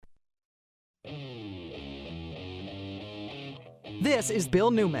This is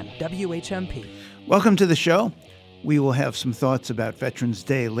Bill Newman, WHMP. Welcome to the show. We will have some thoughts about Veterans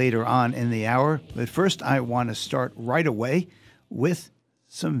Day later on in the hour. But first, I want to start right away with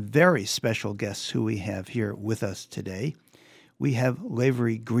some very special guests who we have here with us today. We have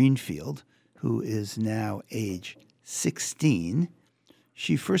Lavery Greenfield, who is now age 16.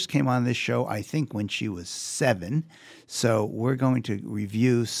 She first came on this show, I think, when she was 7. So we're going to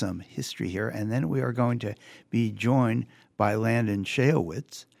review some history here, and then we are going to be joined by Landon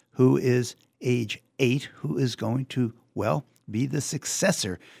Shayowitz, who is age 8, who is going to, well, be the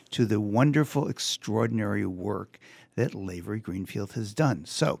successor to the wonderful, extraordinary work that Lavery Greenfield has done.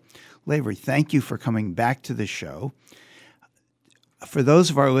 So, Lavery, thank you for coming back to the show. For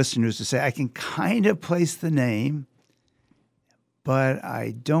those of our listeners to say, I can kind of place the name, but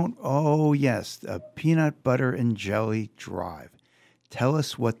I don't. Oh, yes, a Peanut Butter and Jelly Drive. Tell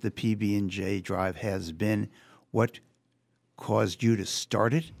us what the PB&J Drive has been, what caused you to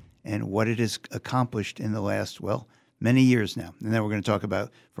start it, and what it has accomplished in the last, well, many years now. And then we're going to talk about,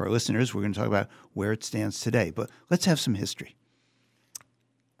 for our listeners, we're going to talk about where it stands today. But let's have some history.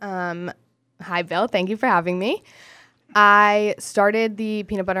 Hi, Bill. Thank you for having me. I started the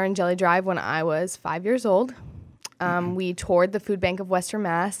Peanut Butter and Jelly Drive when I was 5 years old. We toured the Food Bank of Western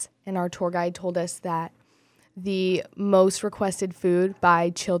Mass, and our tour guide told us that the most requested food by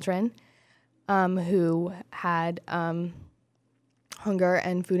children who had hunger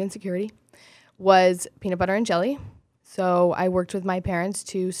and food insecurity was peanut butter and jelly. So I worked with my parents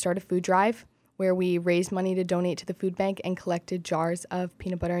to start a food drive where we raised money to donate to the food bank and collected jars of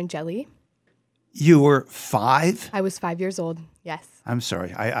peanut butter and jelly. You were 5? I was 5 years old, yes. I'm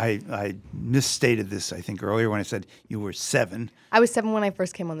sorry. I misstated this, I think, earlier when I said you were 7. I was 7 when I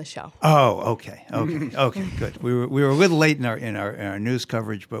first came on the show. Oh, okay, good. We were a little late in our news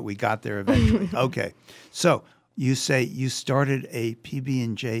coverage, but we got there eventually. Okay, so you say you started a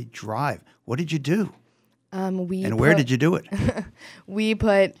PB&J Drive. What did you do? Where did you do it? We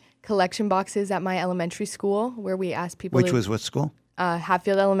put collection boxes at my elementary school where we asked people. Which was what school?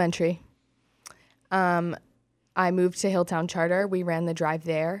 Hatfield Elementary. I moved to Hilltown Charter. We ran the drive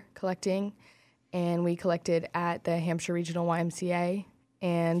there collecting, and we collected at the Hampshire Regional YMCA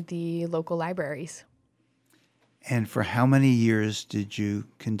and the local libraries. And for how many years did you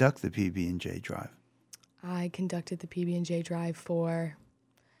conduct the PB&J Drive? I conducted the PB&J Drive for,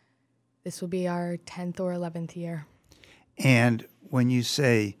 this will be our 10th or 11th year. And when you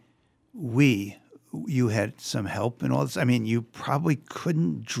say we, you had some help and all this. I mean, you probably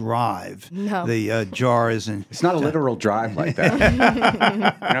couldn't drive the jars. And it's not a literal drive like that. You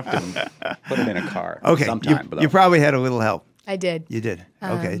have to put them in a car sometime. You probably had a little help. I did. You did?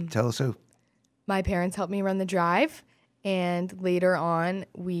 Okay, tell us who. My parents helped me run the drive, and later on,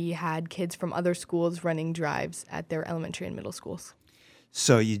 we had kids from other schools running drives at their elementary and middle schools.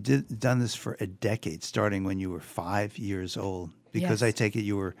 So you done this for a decade, starting when you were 5 years old, because yes. I take it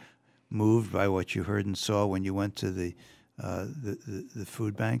you were moved by what you heard and saw when you went to the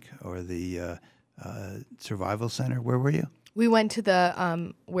food bank or the survival center. Where were you? We went to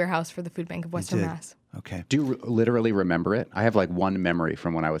the warehouse for the Food Bank of Western Mass. Okay. Do you literally remember it? I have like one memory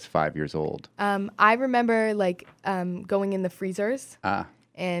from when I was 5 years old. I remember going in the freezers.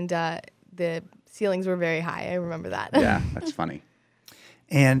 And the ceilings were very high. I remember that. Yeah, that's funny.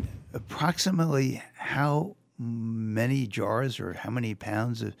 And approximately how many jars or how many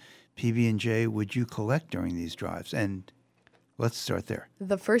pounds of PB&J would you collect during these drives? And let's start there.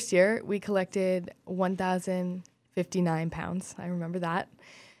 The first year, we collected 1,059 pounds. I remember that.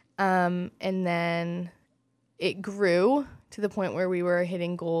 And then it grew to the point where we were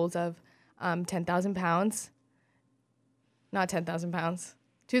hitting goals of 10,000 pounds. Not 10,000 pounds.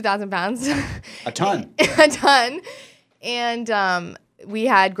 2,000 pounds. A ton. A ton. And we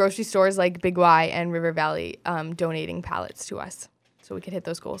had grocery stores like Big Y and River Valley donating pallets to us so we could hit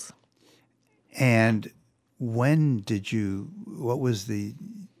those goals. And what was the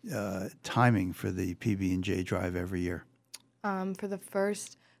timing for the PB&J Drive every year? For the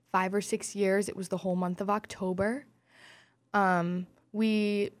first 5 or 6 years, it was the whole month of October.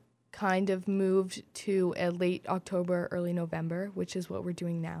 We kind of moved to a late October, early November, which is what we're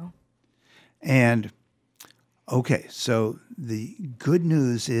doing now. And okay, so the good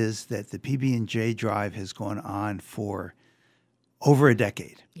news is that the PB&J Drive has gone on for over a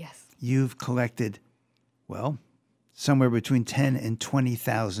decade. Yes. You've collected, well, somewhere between 10 and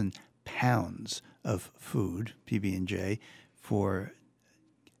 20,000 pounds of food, PB&J, for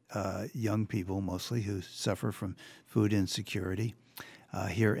young people mostly who suffer from food insecurity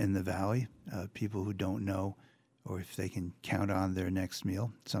here in the Valley, people who don't know or if they can count on their next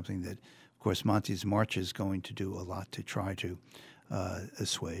meal, something that, of course, Monty's March is going to do a lot to try to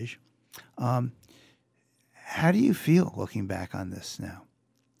assuage. How do you feel looking back on this now?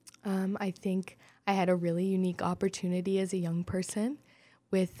 I think I had a really unique opportunity as a young person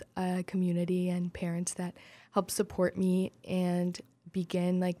with a community and parents that helped support me and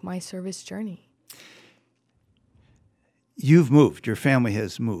begin like my service journey. You've moved. Your family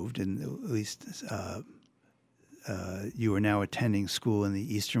has moved, and at least you are now attending school in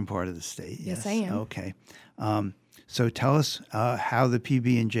the eastern part of the state. Yes, I am. Okay. So tell us how the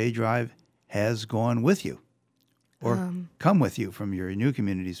PB&J Drive has gone with you, or come with you from your new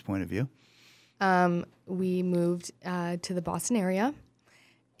community's point of view. We moved to the Boston area,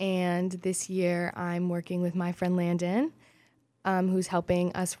 and this year I'm working with my friend Landon, who's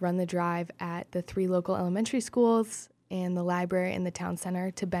helping us run the drive at the 3 local elementary schools and the library and the town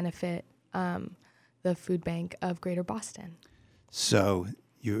center to benefit the food bank of Greater Boston. So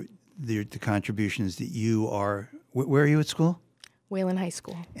the contributions that you are, where are you at school? Wayland High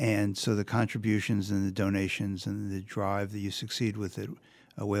School. And so the contributions and the donations and the drive that you succeed with at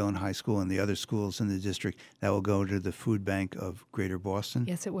Wayland High School and the other schools in the district, that will go to the food bank of Greater Boston?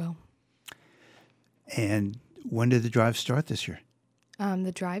 Yes, it will. And when did the drive start this year?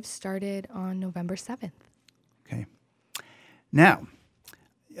 The drive started on November 7th. Okay. Now,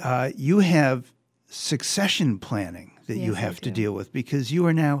 you have succession planning that you have to deal with because you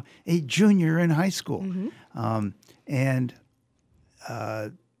are now a junior in high school.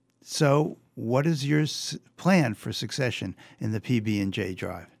 So what is your plan for succession in the PB&J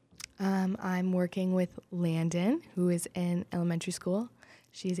Drive? I'm working with Landon, who is in elementary school.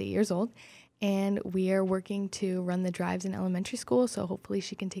 She's 8 years old. And we are working to run the drives in elementary school, so hopefully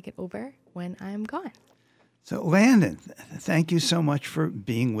she can take it over when I'm gone. So, Landon, thank you so much for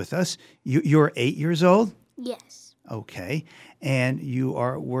being with us. You're 8 years old? Yes. Okay. And you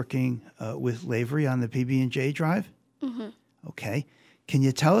are working with Lavery on the PB&J Drive? Mm-hmm. Okay. Can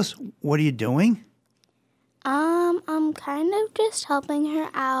you tell us, what are you doing? I'm kind of just helping her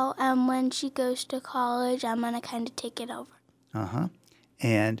out, and when she goes to college, I'm going to kind of take it over. Uh-huh.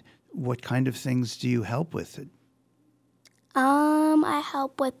 And what kind of things do you help with it? I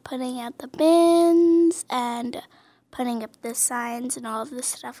help with putting out the bins and putting up the signs and all of the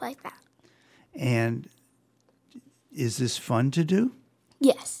stuff like that. And is this fun to do?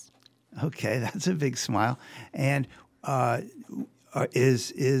 Yes. Okay, that's a big smile. And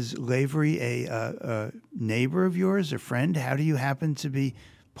is Lavery a neighbor of yours, a friend? How do you happen to be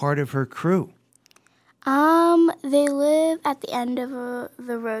part of her crew? They live at the end of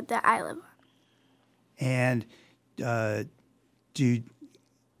the road that I live on. And do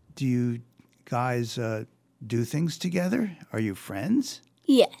you guys do things together? Are you friends?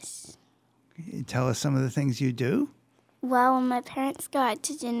 Yes. Can you tell us some of the things you do? Well, when my parents go out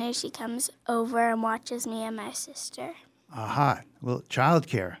to dinner, she comes over and watches me and my sister. Aha. Well, child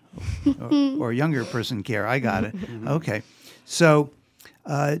care or younger person care. I got it. Okay. So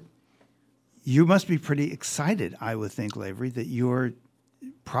you must be pretty excited, I would think, Lavery, that your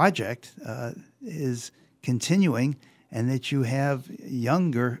project is continuing and that you have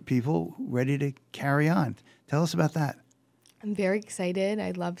younger people ready to carry on. Tell us about that. I'm very excited.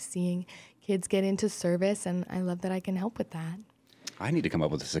 I love seeing kids get into service, and I love that I can help with that. I need to come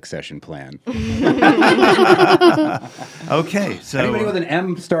up with a succession plan. Okay, so anybody with an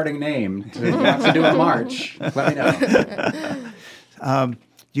M starting name wants to do a march, let me know.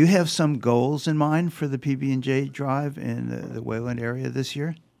 Do you have some goals in mind for the PB&J Drive in the Wayland area this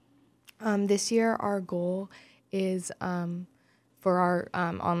year? This year, our goal is for our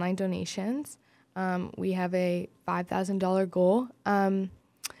online donations. We have a $5,000 goal,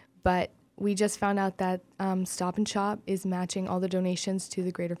 but we just found out that Stop and Shop is matching all the donations to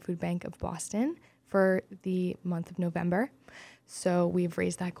the Greater Food Bank of Boston for the month of November. So we've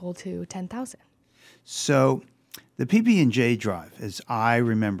raised that goal to $10,000. So the PB&J Drive, as I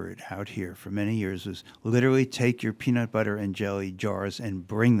remember it out here for many years, was literally take your peanut butter and jelly jars and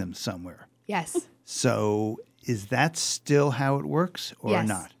bring them somewhere. Yes. So is that still how it works or Yes.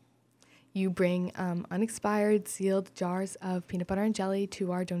 not? You bring unexpired sealed jars of peanut butter and jelly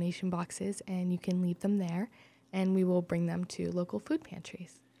to our donation boxes, and you can leave them there, and we will bring them to local food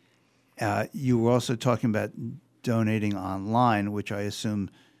pantries. You were also talking about donating online, which I assume,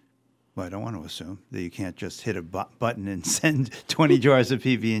 well, I don't want to assume that you can't just hit a button and send 20 jars of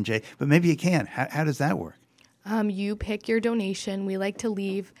PB&J, but maybe you can. How does that work? You pick your donation. We like to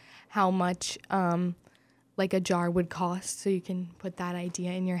leave how much like a jar would cost, so you can put that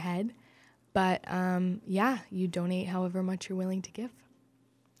idea in your head. But yeah, you donate however much you're willing to give.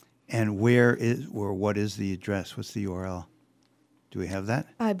 And where is, or what is the address? What's the URL? Do we have that?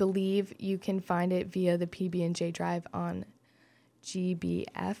 I believe you can find it via the PB&J Drive on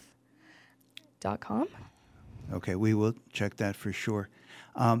gbf.com. Okay, we will check that for sure.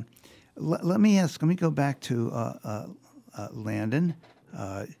 Let me go back to Landon,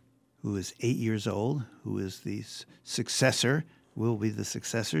 who is 8 years old, who is the will be the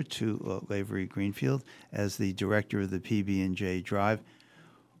successor to Lavery Greenfield as the director of the PB&J Drive.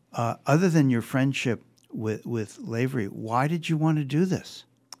 Other than your friendship with Lavery, why did you want to do this?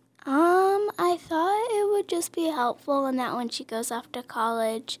 I thought it would just be helpful and that when she goes off to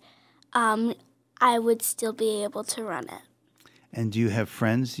college, I would still be able to run it. And do you have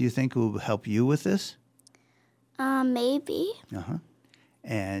friends, do you think, who will help you with this? Maybe. Uh-huh.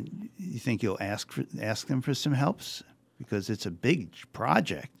 And you think you'll ask them for some helps? Because it's a big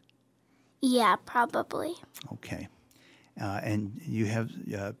project. Yeah, probably. Okay. And you have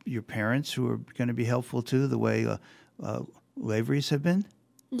your parents who are going to be helpful too, the way Lavery's have been?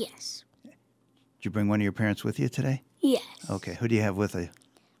 Yes. Did you bring one of your parents with you today? Yes. Okay. Who do you have with you?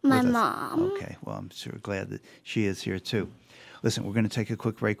 My mom. Okay. Well, I'm sure glad that she is here too. Listen, we're going to take a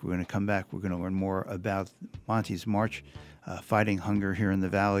quick break. We're going to come back. We're going to learn more about Monty's March, fighting hunger here in the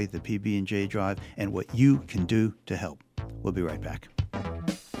Valley, the PB&J Drive, and what you can do to help. We'll be right back.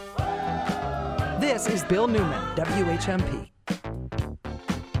 This is Bill Newman, WHMP.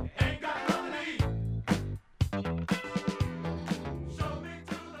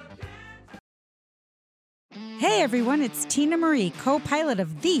 Hey everyone, it's Tina Marie, co-pilot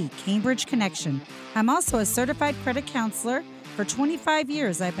of The Cambridge Connection. I'm also a certified credit counselor. For 25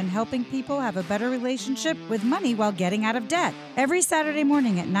 years, I've been helping people have a better relationship with money while getting out of debt. Every Saturday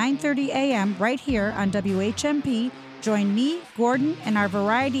morning at 9:30 a.m. right here on WHMP, join me, Gordon, and our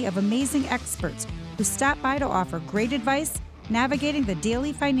variety of amazing experts who stop by to offer great advice navigating the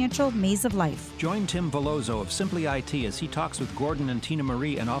daily financial maze of life. Join Tim Veloso of Simply IT as he talks with Gordon and Tina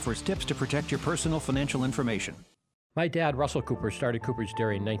Marie and offers tips to protect your personal financial information. My dad, Russell Cooper, started Cooper's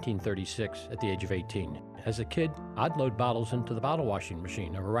Dairy in 1936 at the age of 18. As a kid, I'd load bottles into the bottle washing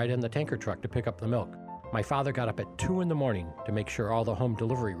machine or ride in the tanker truck to pick up the milk. My father got up at 2 in the morning to make sure all the home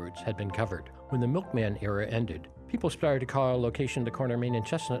delivery routes had been covered. When the milkman era ended, people started to call our location the corner Main and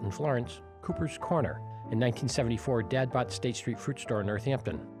Chestnut in Florence, Cooper's Corner. In 1974, Dad bought State Street Fruit Store in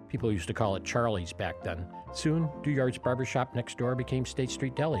Northampton. People used to call it Charlie's back then. Soon, Duyard's Barbershop next door became State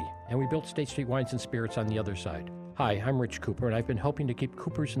Street Deli, and we built State Street Wines and Spirits on the other side. Hi, I'm Rich Cooper, and I've been helping to keep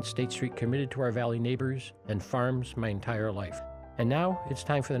Coopers and State Street committed to our Valley neighbors and farms my entire life. And now, it's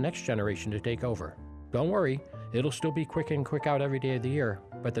time for the next generation to take over. Don't worry, it'll still be quick in, quick out every day of the year,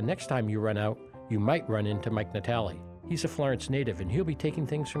 but the next time you run out, you might run into Mike Natale. He's a Florence native, and he'll be taking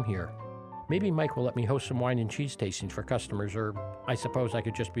things from here. Maybe Mike will let me host some wine and cheese tastings for customers, or I suppose I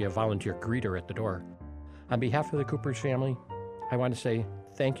could just be a volunteer greeter at the door. On behalf of the Coopers family, I want to say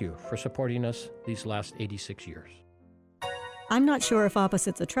thank you for supporting us these last 86 years. I'm not sure if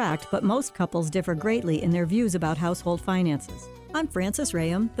opposites attract, but most couples differ greatly in their views about household finances. I'm Frances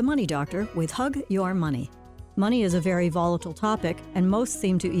Rayam, the Money Doctor, with Hug Your Money. Money is a very volatile topic, and most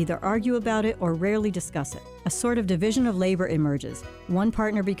seem to either argue about it or rarely discuss it. A sort of division of labor emerges, one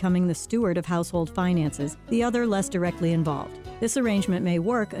partner becoming the steward of household finances, the other less directly involved. This arrangement may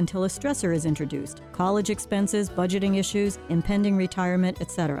work until a stressor is introduced: college expenses, budgeting issues, impending retirement,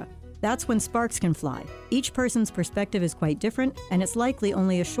 etc. That's when sparks can fly. Each person's perspective is quite different, and it's likely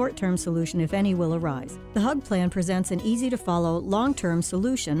only a short-term solution, if any, will arise. The HUG plan presents an easy-to-follow, long-term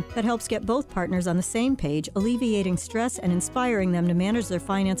solution that helps get both partners on the same page, alleviating stress and inspiring them to manage their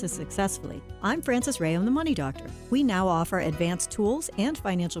finances successfully. I'm Frances Rayam, the Money Doctor. We now offer advanced tools and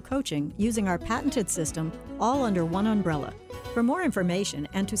financial coaching using our patented system, all under one umbrella. For more information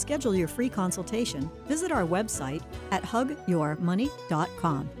and to schedule your free consultation, visit our website at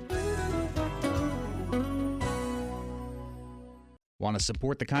hugyourmoney.com. Want to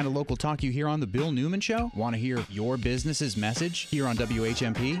support the kind of local talk you hear on The Bill Newman Show? Want to hear your business's message here on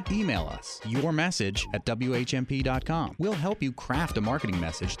WHMP? Email us your message at WHMP.com. We'll help you craft a marketing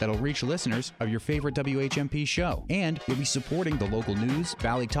message that'll reach listeners of your favorite WHMP show. And you'll be supporting the local news,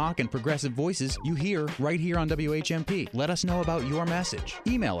 Valley Talk, and progressive voices you hear right here on WHMP. Let us know about your message.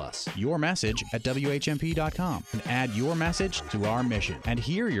 Email us your message at WHMP.com and add your message to our mission. And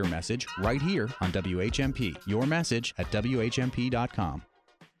hear your message right here on WHMP. Your message at WHMP.com.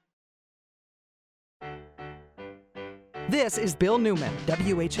 This is Bill Newman,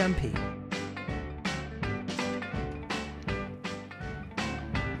 WHMP.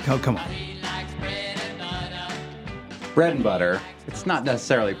 Come on. Bread and butter. It's not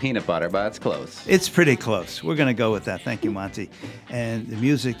necessarily peanut butter, but it's close. It's pretty close. We're going to go with that. Thank you, Monty. And the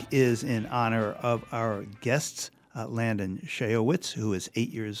music is in honor of our guests, Landon Shayowitz, who is 8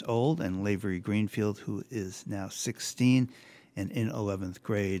 years old, and Lavery Greenfield, who is now 16. and in 11th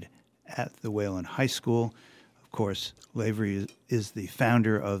grade at the Wayland High School. Of course, Lavery is the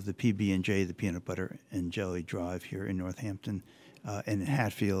founder of the PB&J, the Peanut Butter and Jelly Drive here in Northampton, and in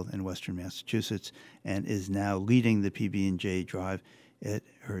Hatfield in Western Massachusetts, and is now leading the PB&J Drive at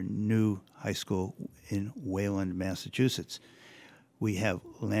her new high school in Wayland, Massachusetts. We have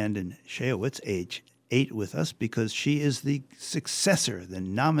Landon Shayowitz, age 8, with us because she is the successor, the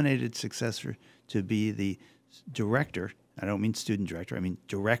nominated successor to be the director. I don't mean student director, I mean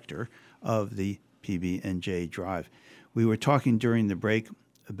director of the PB&J Drive. We were talking during the break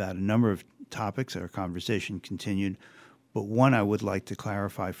about a number of topics. Our conversation continued, but one I would like to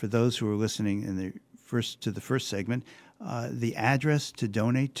clarify for those who are listening in the first segment, the address to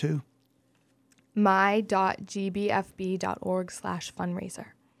donate to? my.gbfb.org/fundraiser.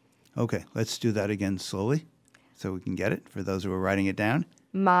 Okay, let's do that again slowly so we can get it for those who are writing it down.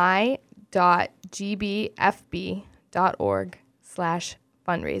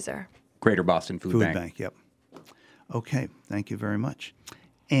 my.gbfb.org/fundraiser. Greater Boston Food Bank. Bank, yep. Okay, thank you very much.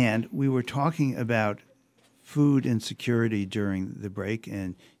 And we were talking about food insecurity during the break,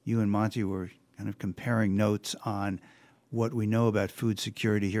 and you and Monty were kind of comparing notes on what we know about food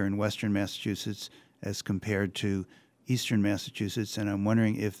security here in Western Massachusetts as compared to Eastern Massachusetts, and I'm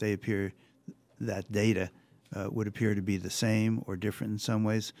wondering if that data would appear to be the same or different in some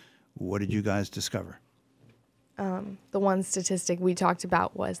ways. What did you guys discover? The one statistic we talked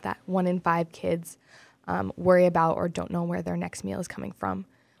about was that 1 in 5 kids worry about or don't know where their next meal is coming from,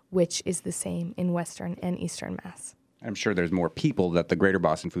 which is the same in Western and Eastern Mass. I'm sure there's more people that the Greater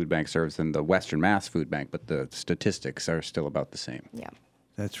Boston Food Bank serves than the Western Mass Food Bank, but the statistics are still about the same. Yeah,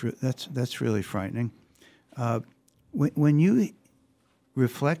 that's really frightening. When you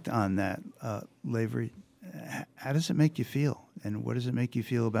reflect on that, Lavery, how does it make you feel, and what does it make you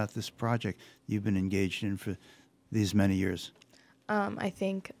feel about this project you've been engaged in for these many years? I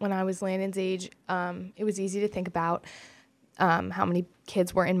think when I was Landon's age, it was easy to think about how many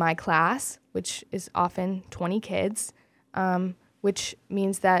kids were in my class, which is often 20 kids, which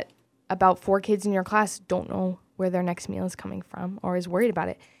means that about 4 kids in your class don't know where their next meal is coming from or is worried about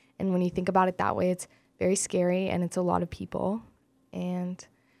it. And when you think about it that way, it's very scary and it's a lot of people. And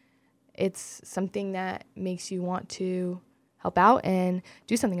it's something that makes you want to help out and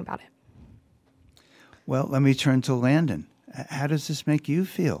do something about it. Well, let me turn to Landon. How does this make you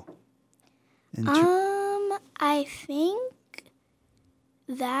feel? I think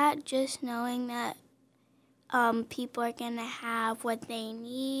that just knowing that people are going to have what they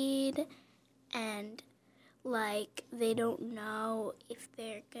need and, like, they don't know if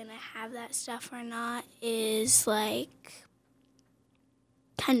they're going to have that stuff or not is, like,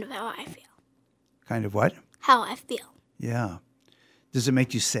 kind of how I feel. Kind of what? How I feel. Yeah. Does it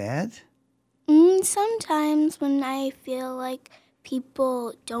make you sad? Sometimes when I feel like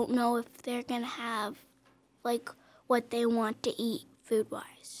people don't know if they're going to have, like, what they want to eat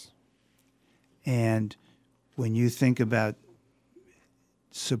food-wise. And when you think about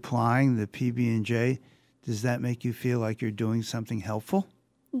supplying the PB&J, does that make you feel like you're doing something helpful?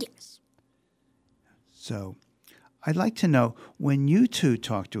 Yes. So I'd like to know, when you two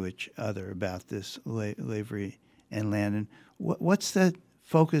talk to each other about this, Lavery and Landon, what's the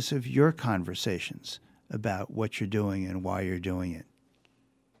focus of your conversations about what you're doing and why you're doing it?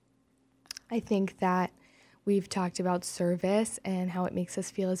 I think that we've talked about service and how it makes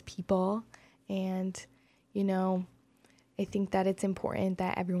us feel as people. And, you know, I think that it's important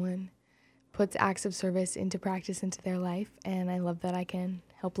that everyone puts acts of service into practice into their life. And I love that I can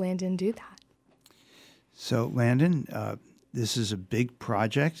help Landon do that. So, Landon, this is a big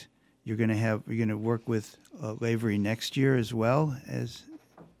project. You're going to work with Lavery next year as well as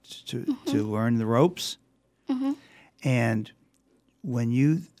to learn the ropes. Mm-hmm. And when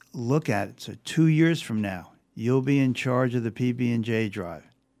you look at it, so 2 years from now, you'll be in charge of the PB&J Drive.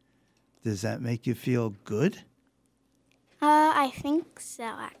 Does that make you feel good? I think so,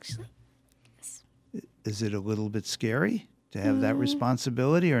 actually. Yes. Is it a little bit scary to have that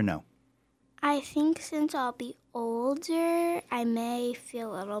responsibility, or no? I think since I'll be older, I may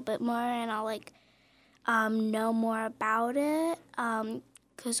feel a little bit more and I'll, like, know more about it,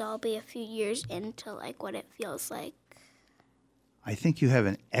 because I'll be a few years into, like, what it feels like. I think you have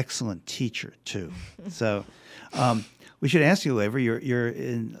an excellent teacher, too. So we should ask you, Lavery, you're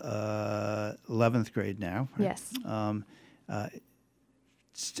in 11th grade now. Right? Yes.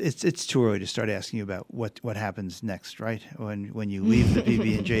 It's too early to start asking you about what happens next, right? When you leave the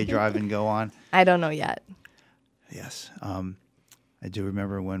PB&J Drive and go on. I don't know yet. Yes. I do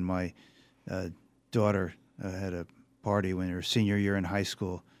remember when my daughter had a party when her senior year in high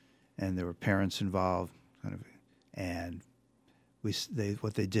school, and there were parents involved, and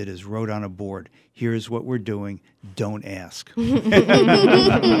what they did is wrote on a board, "Here's what we're doing. Don't ask."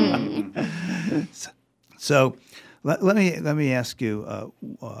 So let me ask you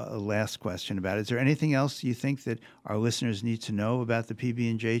a last question about it. Is there anything else you think that our listeners need to know about the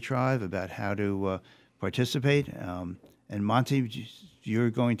PB&J Drive, about how to participate? And Monty,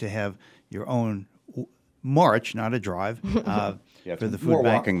 you're going to have your own march, not a drive, for the food bank.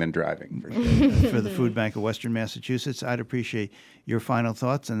 Walking than driving, for sure. For the Food Bank of Western Massachusetts. I'd appreciate your final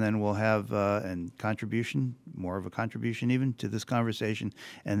thoughts, and then we'll have more of a contribution even to this conversation,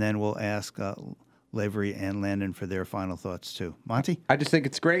 and then we'll ask Lavery and Landon for their final thoughts too. Monty? I just think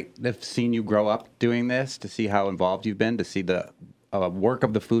it's great. I've seen you grow up doing this, to see how involved you've been, to see the work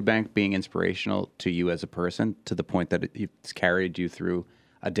of the food bank being inspirational to you as a person, to the point that it's carried you through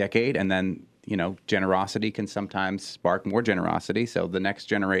a decade. And then, generosity can sometimes spark more generosity. So the next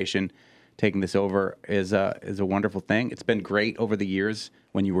generation taking this over is a wonderful thing. It's been great over the years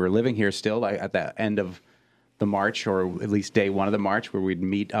when you were living here still, at the end of the march, or at least day one of the march, where we'd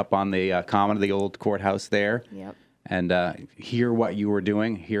meet up on the common of the old courthouse there. Yep. And hear what you were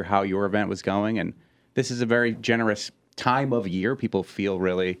doing, hear how your event was going. And this is a very generous time of year. People feel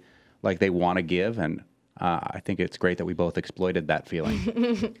really like they want to give, and I think it's great that we both exploited that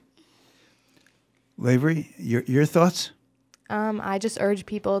feeling. Lavery, your thoughts? I just urge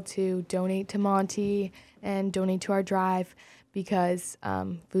people to donate to Monty and donate to our drive, because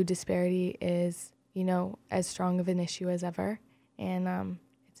food disparity is, as strong of an issue as ever, and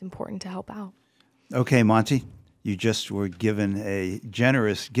it's important to help out. Okay, Monty, you just were given a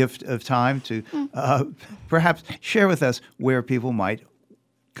generous gift of time to perhaps share with us where people might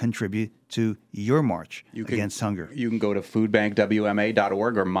contribute to your march against hunger. You can go to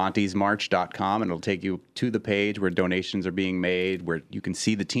foodbankwma.org or montysmarch.com, and it'll take you to the page where donations are being made, where you can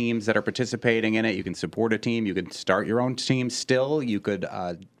see the teams that are participating in it. You can support a team. You can start your own team still. You could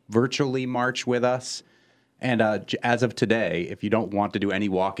virtually march with us. And as of today, if you don't want to do any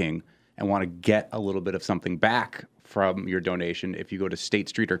walking and want to get a little bit of something back from your donation, if you go to State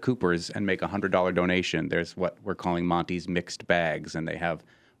Street or Cooper's and make a $100 donation, there's what we're calling Monty's Mixed Bags, and they have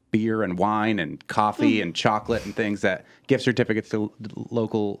beer and wine and coffee and chocolate and things, that gift certificates to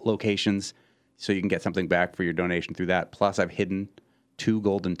local locations, so you can get something back for your donation through that. Plus, I've hidden 2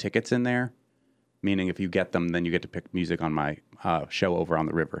 golden tickets in there, meaning if you get them, then you get to pick music on my show over on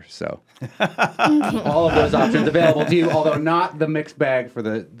the river. So all of those options available to you, although not the mixed bag for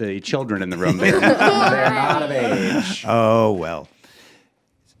the children in the room. They're not of age. Oh, well.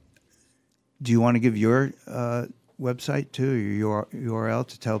 Do you want to give your website too, or your URL,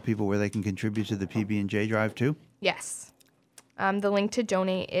 to tell people where they can contribute to the PB&J Drive too? Yes. The link to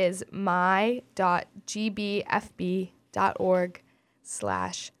donate is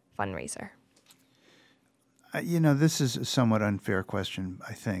my.gbfb.org/fundraiser. This is a somewhat unfair question,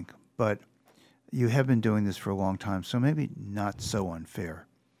 I think, but you have been doing this for a long time, so maybe not so unfair.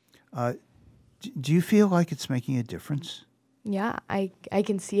 Do you feel like it's making a difference? Yeah, I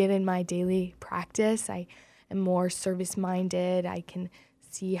can see it in my daily practice. I am more service-minded. I can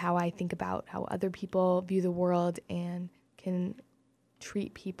see how I think about how other people view the world, and can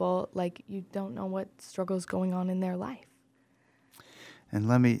treat people like you don't know what struggle's going on in their life. And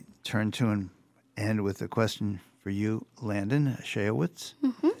let me turn to and end with a question for you, Landon Shayowitz.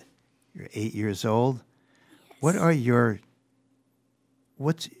 Mm-hmm. You're 8 years old. Yes.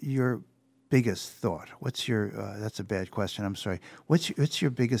 What's your biggest thought? What's your that's a bad question, I'm sorry. What's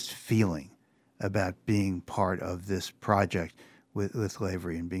your biggest feeling about being part of this project with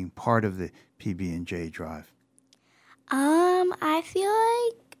Lavery and being part of the PB&J Drive? I feel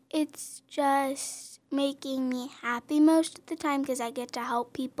like it's just making me happy most of the time, because I get to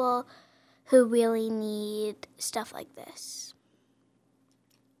help people who really need stuff like this.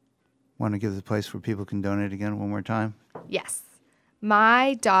 Want to give the place where people can donate again one more time? Yes.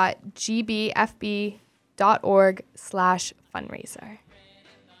 my.gbfb.org/fundraiser.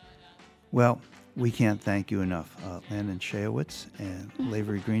 Well, we can't thank you enough. Landon Shayowitz and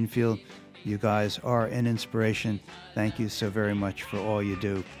Lavery Greenfield, you guys are an inspiration. Thank you so very much for all you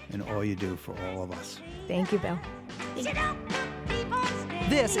do, and all you do for all of us. Thank you, Bill.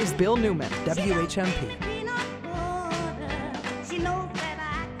 This is Bill Newman, WHMP.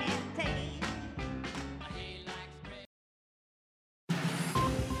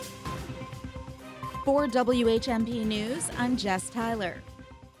 For WHMP News, I'm Jess Tyler.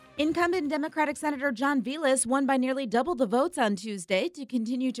 Incumbent Democratic Senator John Velas won by nearly double the votes on Tuesday to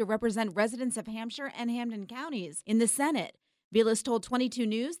continue to represent residents of Hampshire and Hampden counties in the Senate. Velas told 22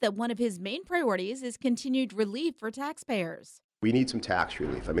 News that one of his main priorities is continued relief for taxpayers. We need some tax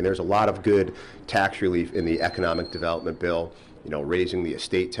relief. I mean, there's a lot of good tax relief in the economic development bill. raising the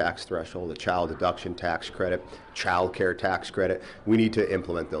estate tax threshold, the child deduction tax credit, child care tax credit. We need to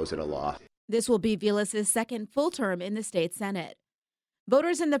implement those into law. This will be Vilas' second full term in the state Senate.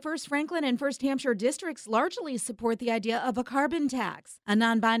 Voters in the 1st Franklin and 1st Hampshire districts largely support the idea of a carbon tax. A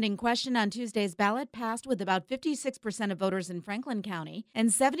non-binding question on Tuesday's ballot passed with about 56% of voters in Franklin County and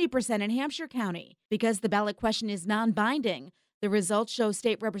 70% in Hampshire County. Because the ballot question is non-binding, the results show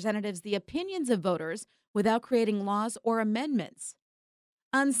state representatives the opinions of voters without creating laws or amendments.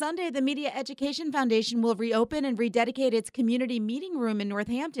 On Sunday, the Media Education Foundation will reopen and rededicate its community meeting room in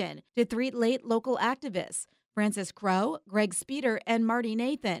Northampton to 3 late local activists, Frances Crowe, Greg Speeder, and Marty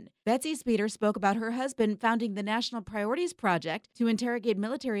Nathan. Betsy Speeder spoke about her husband founding the National Priorities Project to interrogate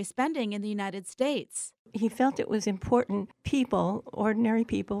military spending in the United States. He felt it was important people, ordinary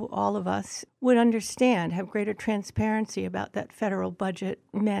people, all of us, would understand, have greater transparency about that federal budget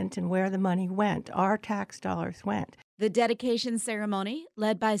meant and where the money went, our tax dollars went. The dedication ceremony,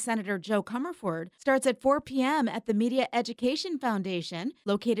 led by Senator Joe Comerford, starts at 4 p.m. at the Media Education Foundation,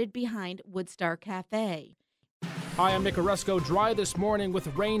 located behind Woodstar Cafe. Hi, I'm Nick Orozco. Dry this morning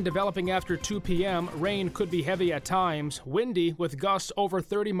with rain developing after 2 p.m. Rain could be heavy at times. Windy with gusts over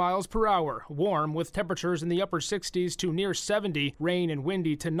 30 miles per hour. Warm with temperatures in the upper 60s to near 70. Rain and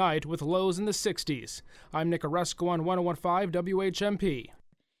windy tonight with lows in the 60s. I'm Nick Orozco on 101.5 WHMP.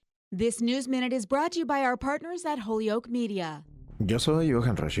 This News Minute is brought to you by our partners at Holyoke Media. Yo soy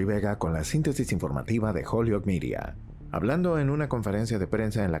Johan Rashi Vega con la síntesis informativa de Holyoke Media. Hablando en una conferencia de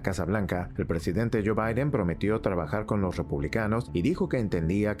prensa en la Casa Blanca, el presidente Joe Biden prometió trabajar con los republicanos y dijo que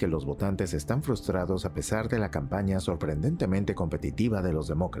entendía que los votantes están frustrados a pesar de la campaña sorprendentemente competitiva de los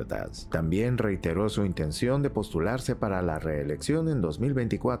demócratas. También reiteró su intención de postularse para la reelección en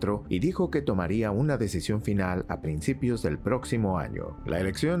 2024 y dijo que tomaría una decisión final a principios del próximo año. La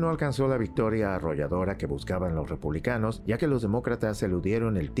elección no alcanzó la victoria arrolladora que buscaban los republicanos, ya que los demócratas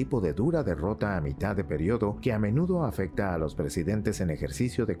eludieron el tipo de dura derrota a mitad de periodo que a menudo afecta a los presidentes en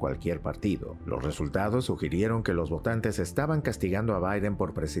ejercicio de cualquier partido. Los resultados sugirieron que los votantes estaban castigando a Biden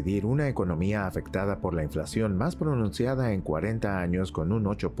por presidir una economía afectada por la inflación más pronunciada en 40 años con un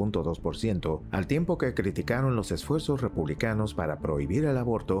 8.2%, al tiempo que criticaron los esfuerzos republicanos para prohibir el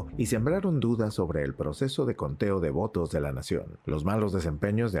aborto y sembraron dudas sobre el proceso de conteo de votos de la nación. Los malos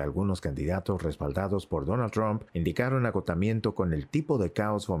desempeños de algunos candidatos respaldados por Donald Trump indicaron agotamiento con el tipo de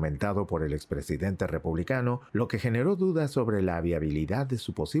caos fomentado por el expresidente republicano, lo que generó dudas sobre la viabilidad de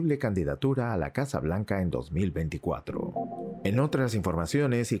su posible candidatura a la Casa Blanca en 2024. En otras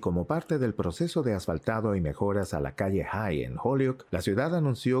informaciones y como parte del proceso de asfaltado y mejoras a la calle High en Holyoke, la ciudad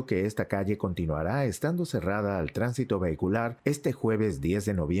anunció que esta calle continuará estando cerrada al tránsito vehicular este jueves 10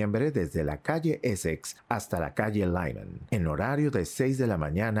 de noviembre desde la calle Essex hasta la calle Lyman, en horario de 6 de la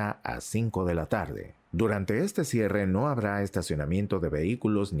mañana a 5 de la tarde. Durante este cierre no habrá estacionamiento de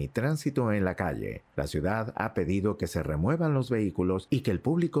vehículos ni tránsito en la calle. La ciudad ha pedido que se remuevan los vehículos y que el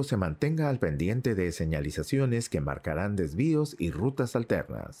público se mantenga al pendiente de señalizaciones que marcarán desvíos y rutas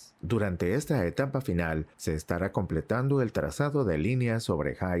alternas. Durante esta etapa final se estará completando el trazado de líneas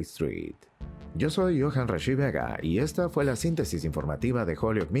sobre High Street. Yo soy Johan Rashi Vega y esta fue la síntesis informativa de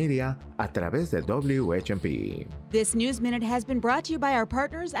Holyoke Media a través de WHMP. This News Minute has been brought to you by our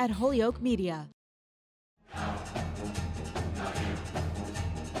partners at Holyoke Media.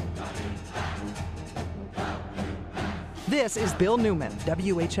 This is Bill Newman,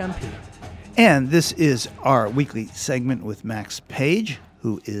 WHMP. And this is our weekly segment with Max Page,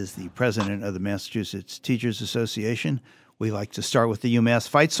 who is the president of the Massachusetts Teachers Association. We like to start with the UMass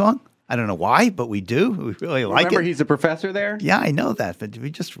fight song. I don't know why, but we do. We really like it. Remember, he's a professor there? Yeah, I know that. But the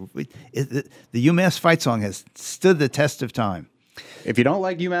UMass fight song has stood the test of time. If you don't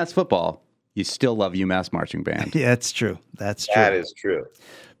like UMass football, you still love UMass marching band. Yeah, that's true. That's true. That is true.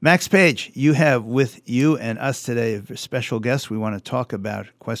 Max Page, you have with you and us today a special guest. We want to talk about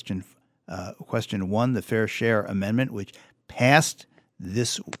question 1, the Fair Share Amendment, which passed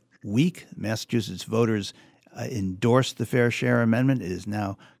this week. Massachusetts voters endorsed the Fair Share Amendment. It is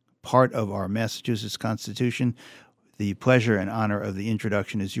now part of our Massachusetts Constitution. The pleasure and honor of the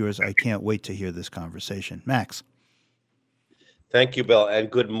introduction is yours. I can't wait to hear this conversation. Max. Thank you, Bill.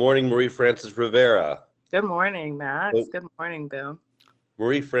 And good morning, Marie Frances Rivera. Good morning, Max. Good morning, Bill.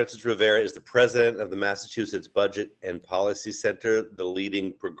 Marie Frances Rivera is the president of the Massachusetts Budget and Policy Center, the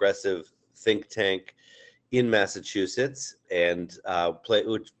leading progressive think tank in Massachusetts, and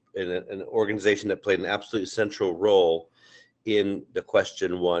an organization that played an absolutely central role in the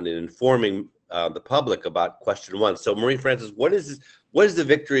question 1 in informing the public about question 1. So, Marie Frances, what does the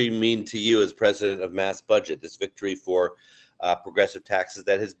victory mean to you as president of Mass Budget? This victory for progressive taxes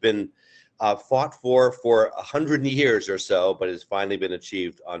that has been fought for 100 years or so, but has finally been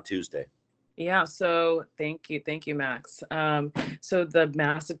achieved on Tuesday. Yeah, so thank you, Max. So the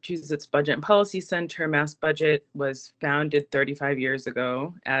Massachusetts Budget and Policy Center, Mass Budget, was founded 35 years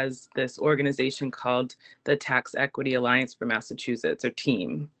ago as this organization called the Tax Equity Alliance for Massachusetts, or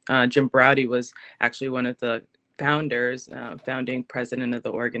TEAM. Jim Braude was actually one of the founders, founding president of the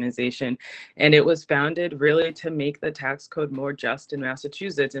organization. And it was founded really to make the tax code more just in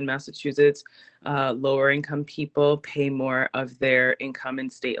Massachusetts. In Massachusetts, lower income people pay more of their income in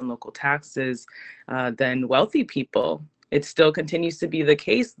state and local taxes than wealthy people. It still continues to be the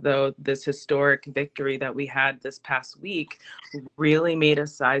case, though. This historic victory that we had this past week really made a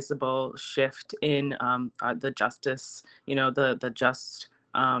sizable shift in the justice, the just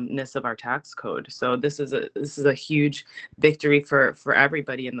of our tax code. So this is a huge victory for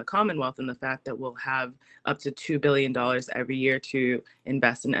everybody in the Commonwealth, and the fact that we'll have up to $2 billion every year to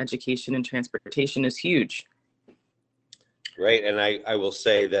invest in education and transportation is huge. Right, and I will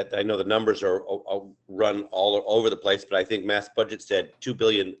say that I know the numbers are run all over the place, but I think Mass Budget said $2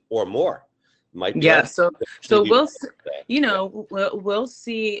 billion or more. Might be yeah, so we'll we'll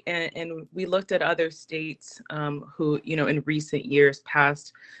see, and we looked at other states who in recent years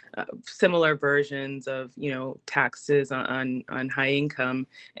passed similar versions of taxes on high income,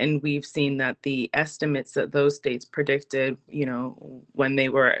 and we've seen that the estimates that those states predicted when they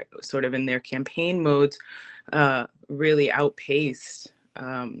were sort of in their campaign modes really outpaced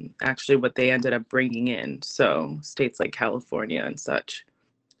actually what they ended up bringing in. So states like California and such.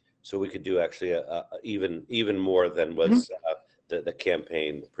 So we could do actually even more than was the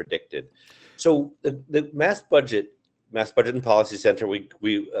campaign predicted. So the Mass Budget and Policy Center,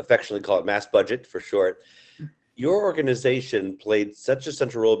 we affectionately call it Mass Budget for short. Your organization played such a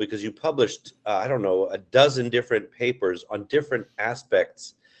central role because you published, a dozen different papers on different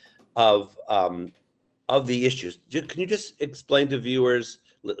aspects of the issues. Can you just explain to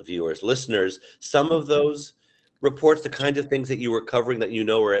listeners, some of those reports, the kinds of things that you were covering that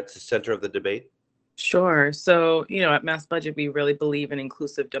were at the center of the debate? Sure. So, at Mass Budget, we really believe in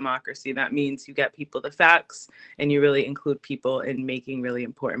inclusive democracy. That means you get people the facts and you really include people in making really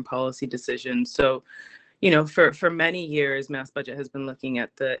important policy decisions. So, for many years, Mass Budget has been looking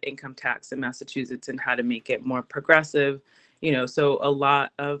at the income tax in Massachusetts and how to make it more progressive. So a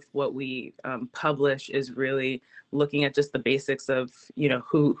lot of what we publish is really looking at just the basics of,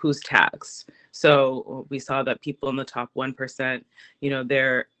 who's taxed. So we saw that people in the top 1%,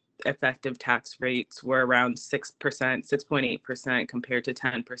 their effective tax rates were around 6%, 6.8% compared to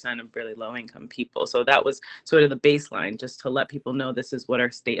 10% of really low income people. So that was sort of the baseline, just to let people know this is what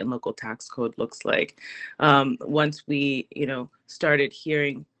our state and local tax code looks like. Once we, started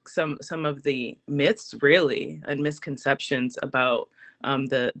hearing some of the myths really and misconceptions about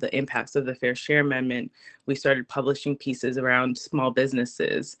the impacts of the Fair Share Amendment, we started publishing pieces around small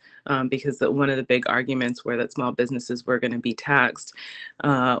businesses because one of the big arguments were that small businesses were going to be taxed.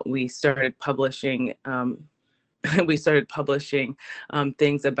 We started publishing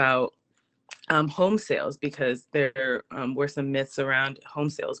things about home sales, because there were some myths around home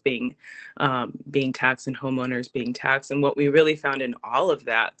sales being taxed and homeowners being taxed. And what we really found in all of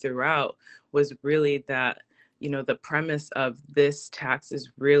that throughout was really that, the premise of this tax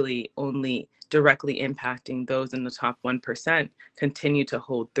is really only directly impacting those in the top 1% continue to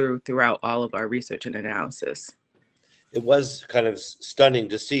hold throughout all of our research and analysis. It was kind of stunning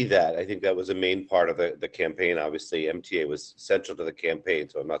to see that. I think that was a main part of the campaign. Obviously, MTA was central to the campaign,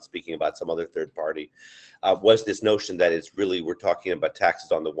 so I'm not speaking about some other third party. Was this notion that it's really, we're talking about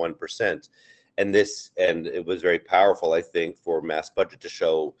taxes on the 1%. And it was very powerful, I think, for Mass Budget to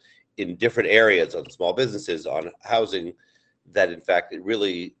show in different areas on small businesses, on housing, that in fact, it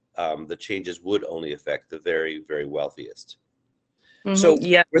really, the changes would only affect the very, very wealthiest. Mm-hmm. So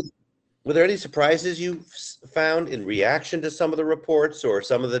yeah. Were there any surprises you found in reaction to some of the reports or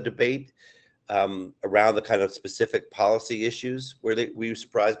some of the debate around the kind of specific policy issues? Were you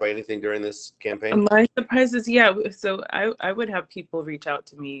surprised by anything during this campaign? My surprises, yeah. So I would have people reach out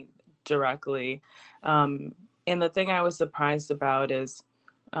to me directly. And the thing I was surprised about is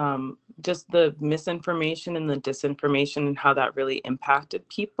just the misinformation and the disinformation and how that really impacted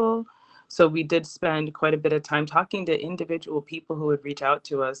people. So we did spend quite a bit of time talking to individual people who would reach out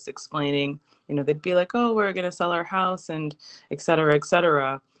to us, explaining, they'd be like, oh, we're going to sell our house and et cetera, et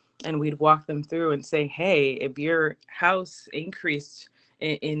cetera. And we'd walk them through and say, hey, if your house increased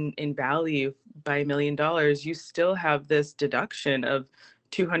in value by $1 million, you still have this deduction of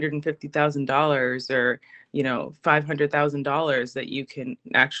 $250,000 or, $500,000 that you can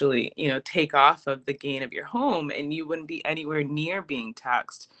actually, take off of the gain of your home, and you wouldn't be anywhere near being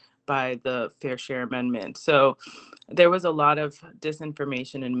taxed by the Fair Share Amendment. So there was a lot of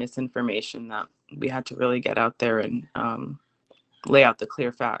disinformation and misinformation that we had to really get out there and lay out the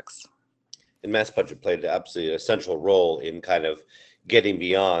clear facts. And Mass Budget played absolutely a central role in kind of getting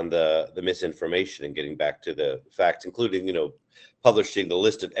beyond the misinformation and getting back to the facts, including, publishing the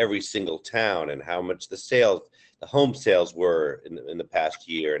list of every single town and how much the home sales were in the past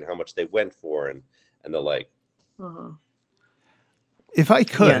year and how much they went for and the like. Uh-huh. If I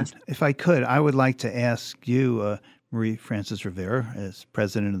could, I would like to ask you, Marie Frances Rivera, as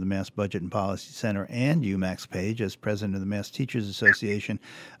president of the Mass Budget and Policy Center, and you, Max Page, as president of the Mass Teachers Association,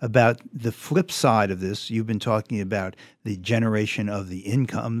 about the flip side of this. You've been talking about the generation of the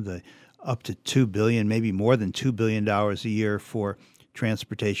income, the up to $2 billion, maybe more than $2 billion a year for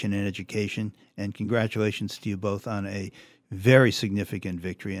transportation and education. And congratulations to you both on a very significant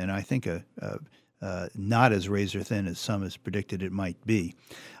victory, and I think not as razor thin as some has predicted it might be.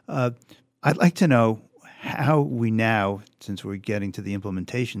 I'd like to know how we now, since we're getting to the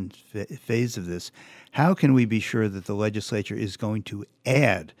implementation phase of this, how can we be sure that the legislature is going to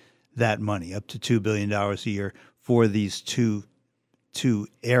add that money, up to $2 billion a year, for these two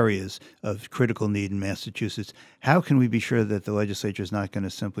areas of critical need in Massachusetts? How can we be sure that the legislature is not going to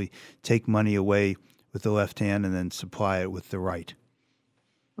simply take money away with the left hand and then supply it with the right?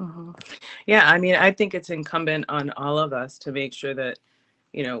 Mm-hmm. Yeah, I mean, I think it's incumbent on all of us to make sure that,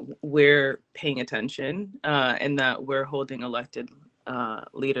 we're paying attention and that we're holding elected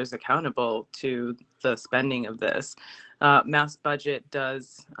leaders accountable to the spending of this. Mass Budget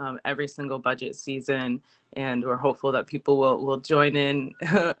does every single budget season, and we're hopeful that people will join in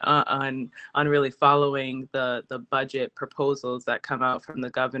on really following the budget proposals that come out from the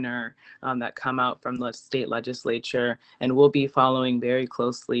governor, that come out from the state legislature, and we'll be following very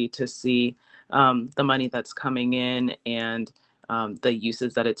closely to see the money that's coming in and the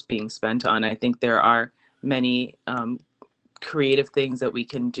uses that it's being spent on. I think there are many creative things that we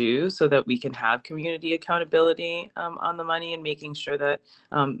can do so that we can have community accountability on the money and making sure that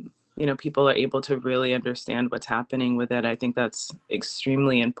people are able to really understand what's happening with it. I think that's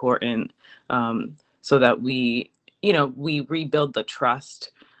extremely important so that we rebuild the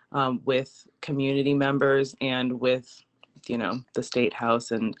trust with community members and with the State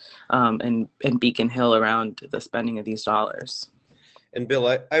House and Beacon Hill around the spending of these dollars. And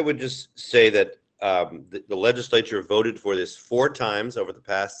Bill, I would just say that the legislature voted for this 4 times over the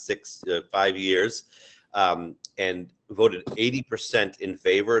past 5 years, and voted 80% in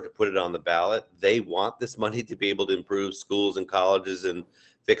favor to put it on the ballot. They want this money to be able to improve schools and colleges and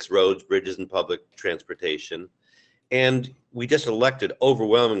fix roads, bridges, and public transportation. And we just elected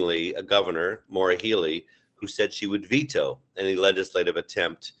overwhelmingly a governor, Maura Healey, who said she would veto any legislative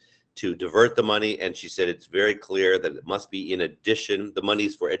attempt to divert the money, and she said it's very clear that it must be in addition. The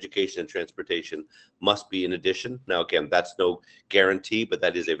monies for education and transportation must be in addition. Now, again, that's no guarantee, but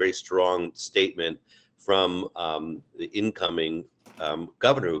that is a very strong statement from the incoming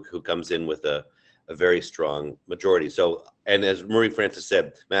governor, who comes in with a very strong majority. So, and as Marie Frances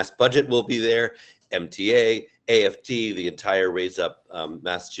said, Mass Budget will be there, MTA, AFT, the entire Raise Up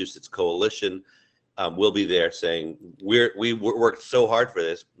Massachusetts coalition will be there saying, we worked so hard for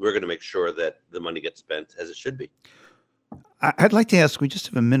this, we're going to make sure that the money gets spent as it should be. I'd like to ask, we just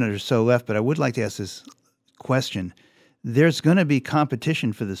have a minute or so left, but I would like to ask this question. There's going to be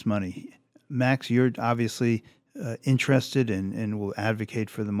competition for this money. Max, you're obviously interested and will advocate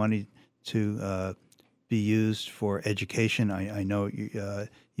for the money to be used for education. I know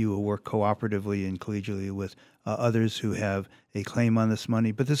you will work cooperatively and collegially with others who have a claim on this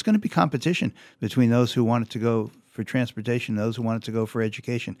money, but there's going to be competition between those who want it to go for transportation, those who want it to go for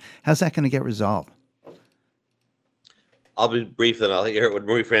education. How's that going to get resolved? I'll be brief, and I'll hear what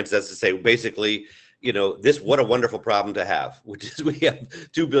Marie Frances has to say. Basically, what a wonderful problem to have, which is we have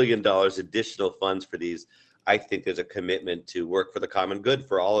 $2 billion additional funds for these. I think there's a commitment to work for the common good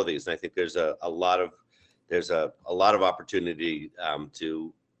for all of these, and I think there's a lot of opportunity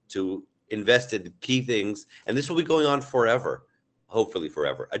to invest in key things, and this will be going on forever, hopefully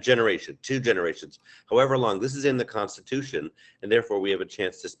forever, a generation, 2 generations, however long. This is in the Constitution, and therefore we have a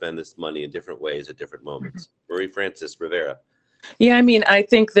chance to spend this money in different ways at different moments. Marie Frances Rivera. Yeah, I mean, I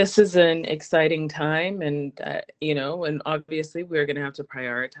think this is an exciting time, and and obviously we're going to have to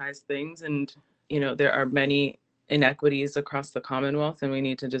prioritize things, and there are many inequities across the Commonwealth, and we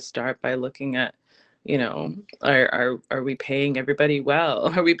need to just start by looking at are we paying everybody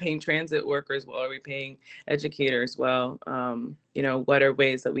well? Are we paying transit workers well? Are we paying educators well? What are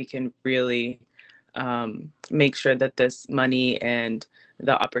ways that we can really make sure that this money and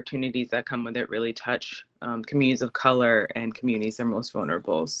the opportunities that come with it really touch communities of color and communities that are most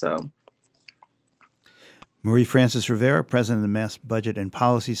vulnerable. So. Marie Frances Rivera, President of the Mass Budget and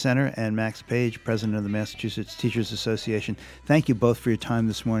Policy Center, and Max Page, President of the Massachusetts Teachers Association. Thank you both for your time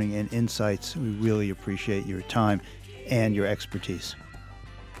this morning and insights. We really appreciate your time and your expertise.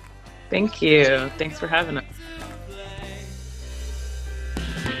 Thank you. Thanks for having us.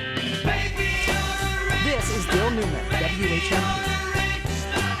 This is Bill Newman, WHMP.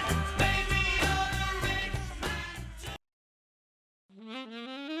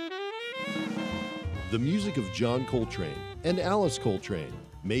 The music of John Coltrane and Alice Coltrane,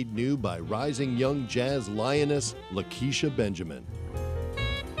 made new by rising young jazz lioness Lakeisha Benjamin.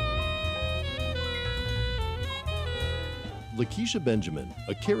 Lakeisha Benjamin,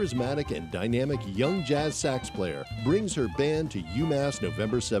 a charismatic and dynamic young jazz sax player, brings her band to UMass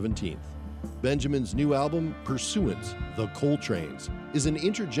November 17th. Benjamin's new album, Pursuance, The Coltranes, is an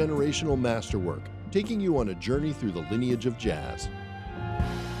intergenerational masterwork, taking you on a journey through the lineage of jazz.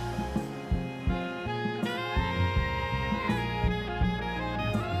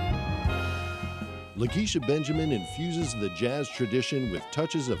 Lakeisha Benjamin infuses the jazz tradition with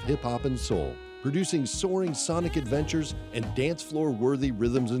touches of hip-hop and soul, producing soaring sonic adventures and dance floor-worthy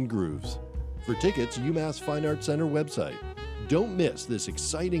rhythms and grooves. For tickets, UMass Fine Arts Center website. Don't miss this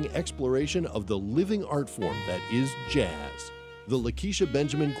exciting exploration of the living art form that is jazz. The Lakeisha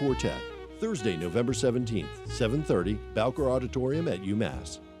Benjamin Quartet, Thursday, November 17th, 7:30, Bowker Auditorium at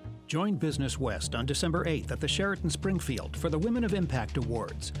UMass. Join Business West on December 8th at the Sheraton Springfield for the Women of Impact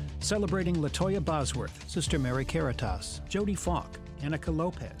Awards, celebrating LaToya Bosworth, Sister Mary Caritas, Jodie Falk, Annika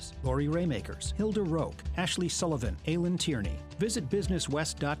Lopez, Lori Raymakers, Hilda Roque, Ashley Sullivan, Aylin Tierney. Visit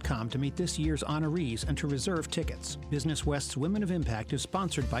BusinessWest.com to meet this year's honorees and to reserve tickets. Business West's Women of Impact is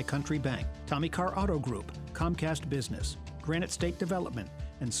sponsored by Country Bank, Tommy Carr Auto Group, Comcast Business, Granite State Development,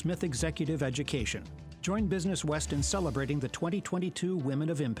 and Smith Executive Education. Join Business West in celebrating the 2022 Women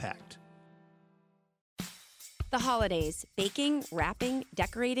of Impact. The holidays, baking, wrapping,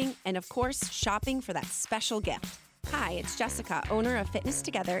 decorating, and of course, shopping for that special gift. Hi, it's Jessica, owner of Fitness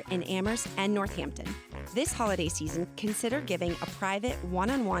Together in Amherst and Northampton. This holiday season, consider giving a private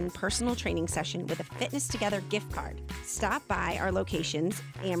one-on-one personal training session with a Fitness Together gift card. Stop by our locations,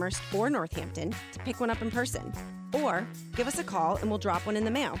 Amherst or Northampton, to pick one up in person. Or give us a call and we'll drop one in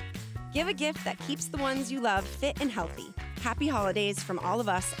the mail. Give a gift that keeps the ones you love fit and healthy. Happy holidays from all of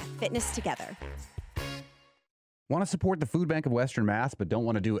us at Fitness Together. Want to support the Food Bank of Western Mass but don't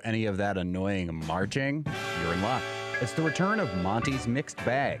want to do any of that annoying marching? You're in luck. It's the return of Monty's Mixed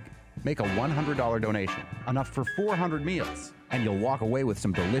Bag. Make a $100 donation, enough for 400 meals. And you'll walk away with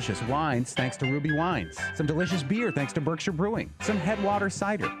some delicious wines thanks to Ruby Wines, some delicious beer thanks to Berkshire Brewing, some Headwater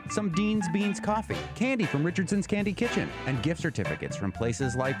cider, some Dean's Beans coffee, candy from Richardson's Candy Kitchen, and gift certificates from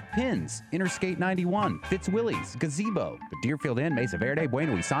places like Pins, Interstate 91, Fitzwillies, Gazebo, the Deerfield Inn, Mesa Verde,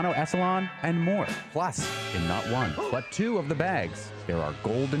 Bueno Isano, Essalon, and more. Plus, in not one, but two of the bags, there are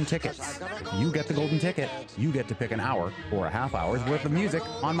golden tickets. If you get the golden ticket, you get to pick an hour or a half hour's worth of music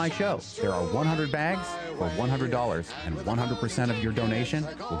on my show. There are 100 bags for $100, and 100% of your donation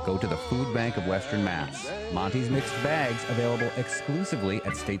will go to the Food Bank of Western Mass. Monty's Mixed Bags available exclusively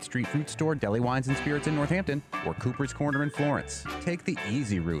at State Street Fruit Store, Deli Wines and Spirits in Northampton, or Cooper's Corner in Florence. Take the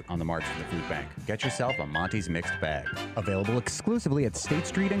easy route on the march to the Food Bank. Get yourself a Monty's Mixed Bag. Available exclusively at State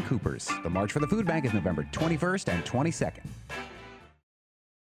Street and Cooper's. The march for the Food Bank is November 21st and 22nd.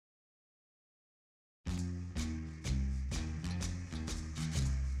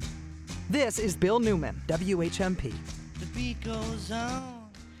 This is Bill Newman, WHMP. The beat goes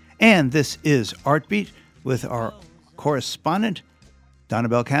on. And this is Artbeat with our correspondent,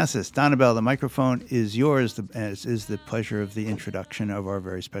 Donabelle Cassis. Donabelle, the microphone is yours, as is the pleasure of the introduction of our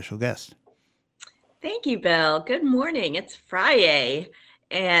very special guest. Thank you, Bill. Good morning. It's Friday,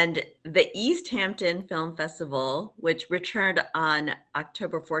 and the East Hampton Film Festival, which returned on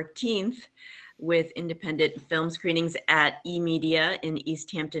October 14th with independent film screenings at eMedia in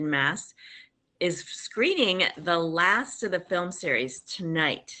East Hampton, Mass., is screening the last of the film series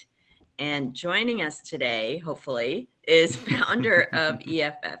tonight. And joining us today, hopefully, is founder of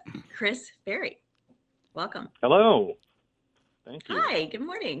EFF, Chris Ferry. Welcome. Hello. Thank you. Hi, good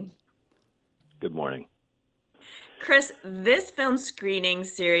morning. Good morning. Chris, this film screening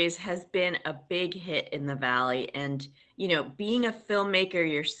series has been a big hit in the Valley. And, you know, being a filmmaker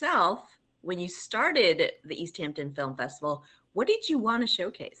yourself, when you started the East Hampton Film Festival, what did you want to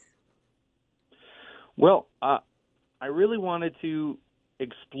showcase? Well, I really wanted to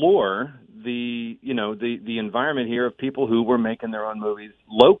explore the environment here of people who were making their own movies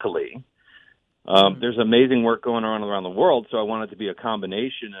locally. There's amazing work going on around the world, so I wanted to be a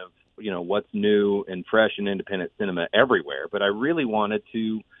combination of, what's new and fresh and independent cinema everywhere. But I really wanted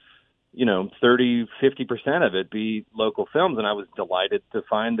to, 30, 50% of it be local films. And I was delighted to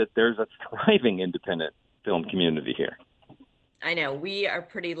find that there's a thriving independent film community here. I know. We are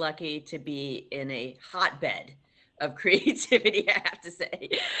pretty lucky to be in a hotbed of creativity, I have to say.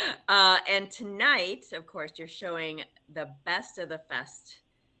 And tonight, of course, you're showing the best of the fest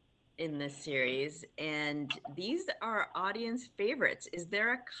in this series, and these are audience favorites. Is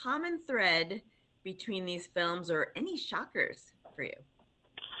there a common thread between these films or any shockers for you?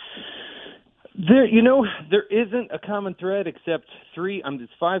 There isn't a common thread except three.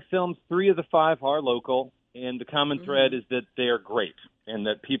 It's 5 films. 3 of the 5 are local, and the common thread is that they are great, and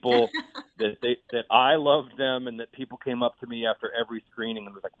that people that I loved them, and that people came up to me after every screening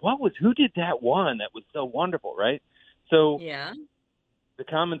and was like, "Who did that one? That was so wonderful!" Right? So yeah, the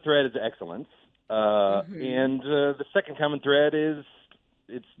common thread is excellence, and the second common thread is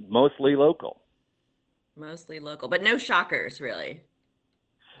it's mostly local. Mostly local, but no shockers, really.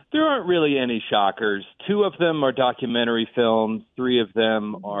 There aren't really any shockers. 2 of them are documentary films. 3 of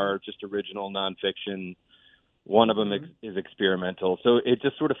them are just original nonfiction. 1 of them is experimental. So it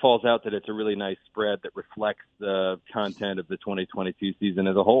just sort of falls out that it's a really nice spread that reflects the content of the 2022 season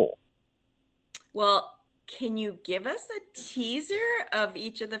as a whole. Well, can you give us a teaser of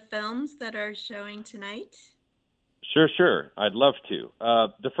each of the films that are showing tonight? Sure. I'd love to.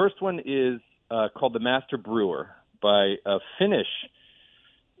 The first one is called The Master Brewer by a Finnish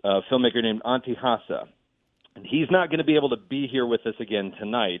filmmaker named Antti Hasa. And he's not going to be able to be here with us again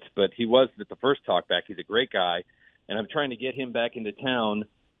tonight, but he was at the first talkback. He's a great guy, and I'm trying to get him back into town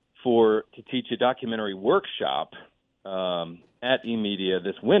to teach a documentary workshop at eMedia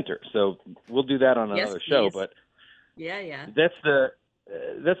this winter. So we'll do that on another show. But yeah,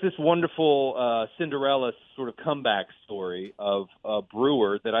 that's this wonderful Cinderella sort of comeback story of a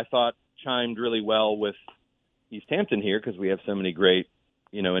brewer that I thought chimed really well with East Hampton here, because we have so many great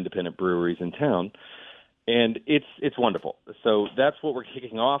independent breweries in town. And it's wonderful. So that's what we're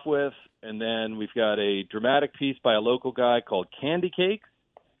kicking off with. And then we've got a dramatic piece by a local guy called Candy Cakes,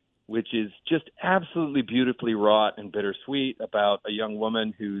 which is just absolutely beautifully wrought and bittersweet about a young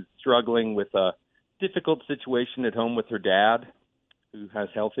woman who's struggling with a difficult situation at home with her dad, who has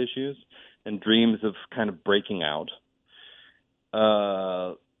health issues, and dreams of kind of breaking out.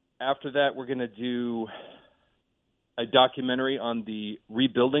 After that, we're going to do a documentary on the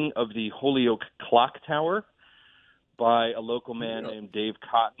rebuilding of the Holyoke Clock Tower by a local man named Dave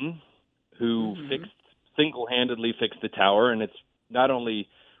Cotton, who single-handedly fixed the tower. And it's not only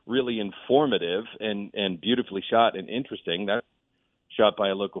really informative and beautifully shot and interesting, that's shot by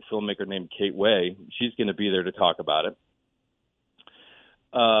a local filmmaker named Kate Way. She's going to be there to talk about it.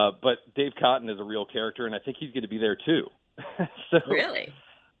 But Dave Cotton is a real character, and I think he's going to be there too. So really?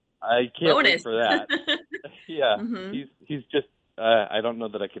 I can't Bonus. wait for that. Yeah, he's just, I don't know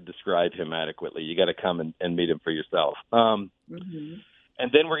that I could describe him adequately. You got to come and meet him for yourself. And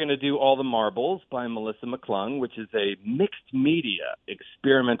then we're going to do All the Marbles by Melissa McClung, which is a mixed media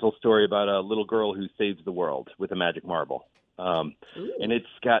experimental story about a little girl who saves the world with a magic marble. And it's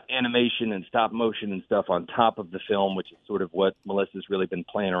got animation and stop motion and stuff on top of the film, which is sort of what Melissa's really been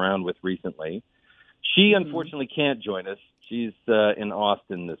playing around with recently. She unfortunately can't join us. She's in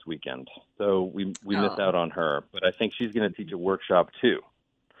Austin this weekend, so we miss out on her. But I think she's going to teach a workshop too.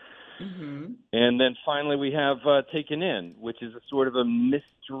 And then finally we have Taken In, which is a sort of a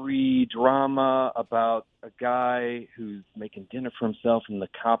mystery drama about a guy who's making dinner for himself, and the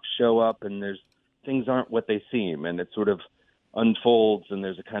cops show up, and things aren't what they seem, and it sort of unfolds, and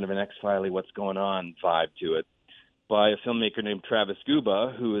there's a kind of an X-Filey what's going on vibe to it, by a filmmaker named Travis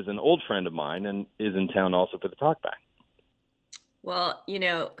Guba, who is an old friend of mine and is in town also for the talkback. Well,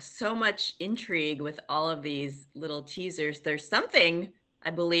 so much intrigue with all of these little teasers. There's something, I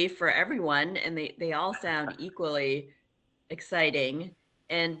believe, for everyone, and they all sound equally exciting.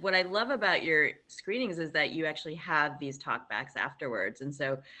 And what I love about your screenings is that you actually have these talkbacks afterwards. And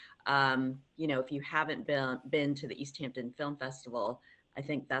so, if you haven't been to the East Hampton Film Festival, I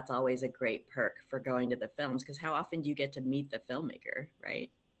think that's always a great perk for going to the films, because how often do you get to meet the filmmaker, right?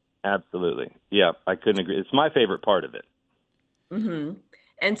 Absolutely. Yeah, I couldn't agree. It's my favorite part of it.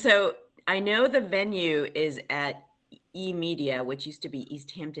 And so I know the venue is at eMedia, which used to be East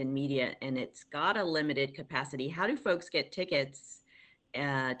Hampton Media, and it's got a limited capacity. How do folks get tickets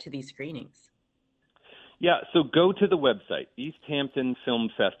to these screenings? Yeah, so go to the website,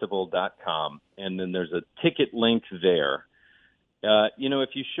 easthamptonfilmfestival.com, and then there's a ticket link there. If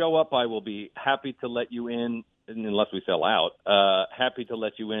you show up, I will be happy to let you in, unless we sell out, happy to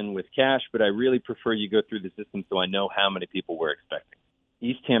let you in with cash, but I really prefer you go through the system so I know how many people we're expecting.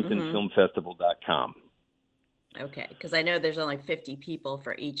 easthamptonfilmfestival.com. Okay, because I know there's only 50 people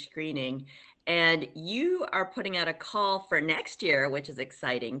for each screening. And you are putting out a call for next year, which is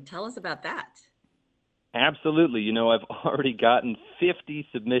exciting. Tell us about that. Absolutely. I've already gotten 50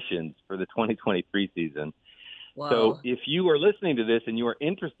 submissions for the 2023 season. Whoa. So if you are listening to this and you are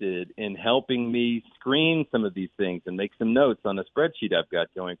interested in helping me screen some of these things and make some notes on a spreadsheet I've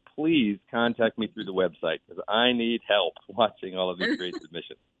got going, please contact me through the website because I need help watching all of these great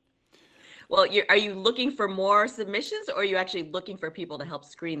submissions. Well, are you looking for more submissions, or are you actually looking for people to help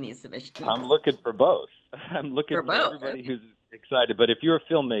screen these submissions? I'm looking for both. I'm looking for everybody who's excited. But if you're a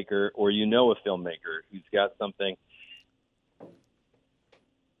filmmaker or you know a filmmaker who's got something,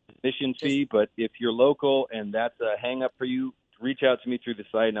 submission fee, but if you're local and that's a hang up for you, reach out to me through the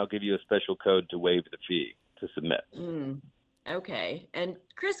site and I'll give you a special code to waive the fee to submit. Okay. And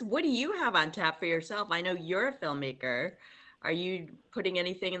Chris, what do you have on tap for yourself? I know you're a filmmaker. Are you putting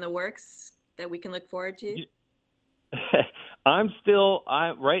anything in the works that we can look forward to?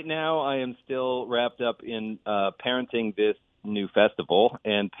 Right now I am still wrapped up in parenting this new festival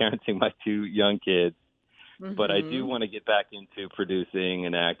and parenting my two young kids. But I do want to get back into producing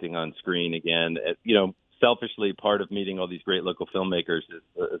and acting on screen again. Selfishly, part of meeting all these great local filmmakers is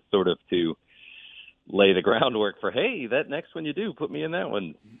sort of to lay the groundwork for, hey, that next one you do, put me in that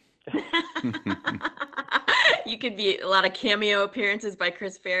one. You could be a lot of cameo appearances by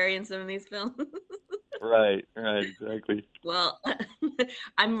Chris Ferry in some of these films. Right, exactly. Well,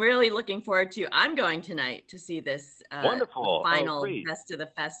 I'm really looking forward to, I'm going tonight to see this wonderful final Best of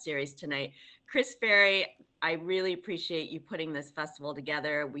the Fest series tonight. Chris Ferry, I really appreciate you putting this festival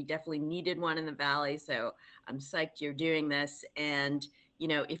together. We definitely needed one in the Valley, so I'm psyched you're doing this. And,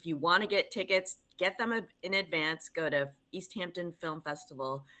 if you want to get tickets, get them in advance. Go to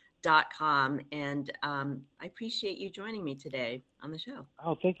easthamptonfilmfestival.com. And I appreciate you joining me today on the show.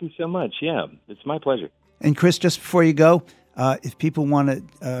 Oh, thank you so much. Yeah, it's my pleasure. And Chris, just before you go, if people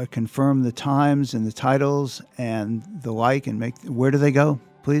want to confirm the times and the titles and the like, and where do they go,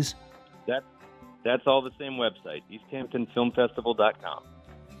 please? That's all the same website, easthamptonfilmfestival.com.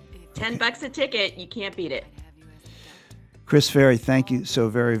 $10 a ticket. You can't beat it. Chris Ferry, thank you so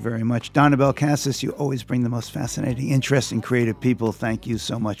very, very much. Donna Belkassis, you always bring the most fascinating, interesting, creative people. Thank you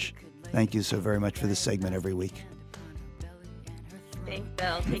so much. Thank you so very much for this segment every week. Thanks,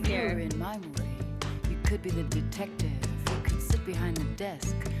 Bill. Take care. In my movie, you could be the detective who could sit behind the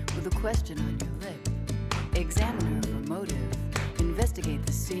desk with a question on your lip. Examine her for motive. Investigate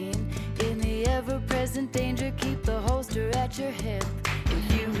the scene. In the ever-present danger, keep the holster at your hip.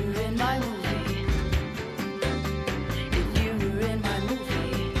 If you were in my movie, if you were in my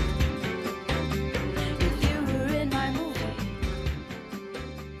movie, if you were in my movie.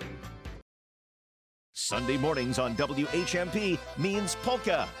 Sunday mornings on WHMP means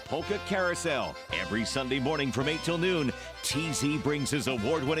Polka Carousel. Every Sunday morning from 8 till noon, TZ brings his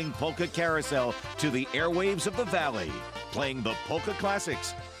award-winning Polka Carousel to the airwaves of the Valley, playing the polka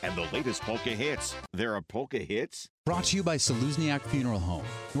classics and the latest polka hits. There are polka hits? Brought to you by Saluzniak Funeral Home,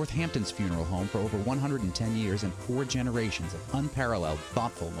 Northampton's funeral home for over 110 years and 4 generations of unparalleled,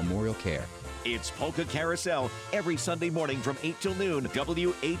 thoughtful memorial care. It's Polka Carousel every Sunday morning from 8 till noon,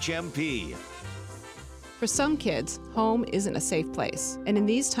 WHMP. For some kids, home isn't a safe place, and in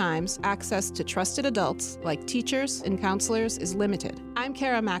these times, access to trusted adults like teachers and counselors is limited. I'm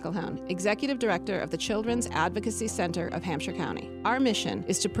Kara McElhone, Executive Director of the Children's Advocacy Center of Hampshire County. Our mission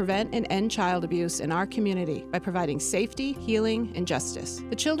is to prevent and end child abuse in our community by providing safety, healing, and justice.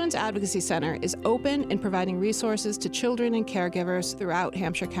 The Children's Advocacy Center is open and providing resources to children and caregivers throughout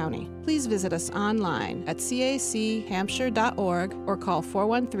Hampshire County. Please visit us online at cachhampshire.org or call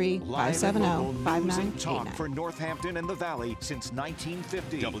 413-570-5989. Talk for Northampton and the Valley since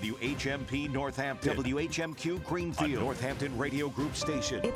 1950. WHMP Northampton. WHMQ Greenfield. A Northampton Radio Group station.